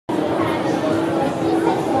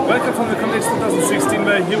here from the Context 2016.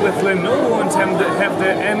 We're here with Lenovo and have the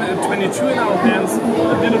N22 in our hands. A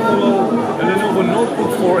beautiful Lenovo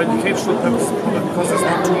notebook for educational purposes because there's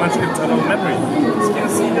not too much internal memory. As you can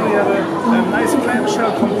see here we have a nice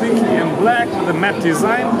clamshell completely in black with a matte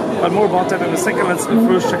design, but more about that in a second. Let's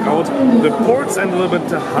first check out the ports and a little bit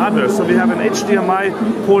the hardware. So we have an HDMI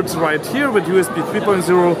port right here with USB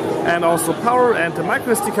 3.0 and also power and the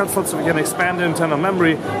micro SD card slot, so we can expand the internal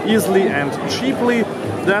memory easily and cheaply.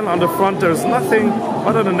 Then on the front there's nothing,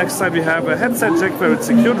 but on the next side we have a headset jack where it's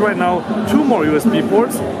secured right now, 2 more USB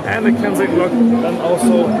ports and a Kensington lock, and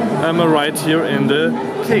also right here in the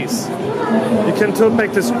case. You can tilt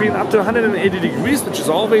back the screen up to 180 degrees, which is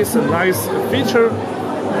always a nice feature.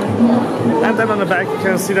 And then on the back you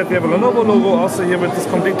can see that we have a Lenovo logo also here with this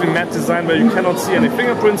completely matte design where you cannot see any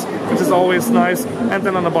fingerprints, which is always nice. And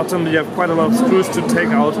then on the bottom we have quite a lot of screws to take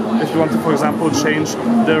out if you want to, for example, change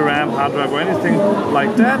the RAM, hard drive or anything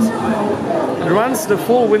like that. It runs the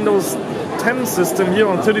full Windows 10 system here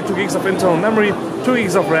on 32 gigs of internal memory, 2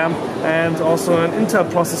 gigs of RAM, and also an Intel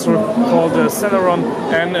processor called the Celeron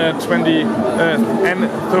N3050.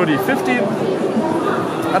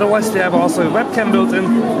 Otherwise, they have also a webcam built in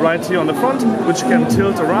right here on the front, which you can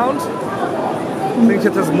tilt around. I think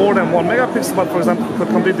it has more than 1 megapixel, but for example, you could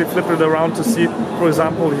completely flip it around to see, for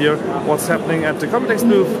example, here what's happening at the Computex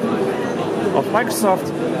booth of Microsoft.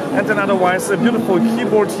 And then otherwise, a beautiful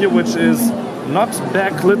keyboard here, which is not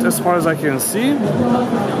backlit as far as I can see.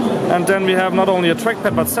 And then we have not only a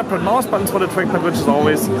trackpad but separate mouse buttons for the trackpad, which is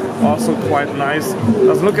always also quite nice.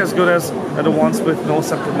 Doesn't look as good as the ones with no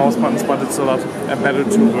separate mouse buttons, but it's a lot better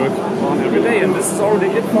to work on every day. And this is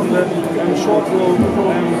already it from the short little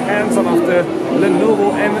hands-on of the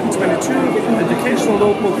Lenovo N22 educational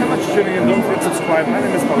notebook. How much tuning in? Don't forget to subscribe. My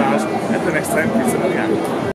name is Balazs. Until next time, peace and again.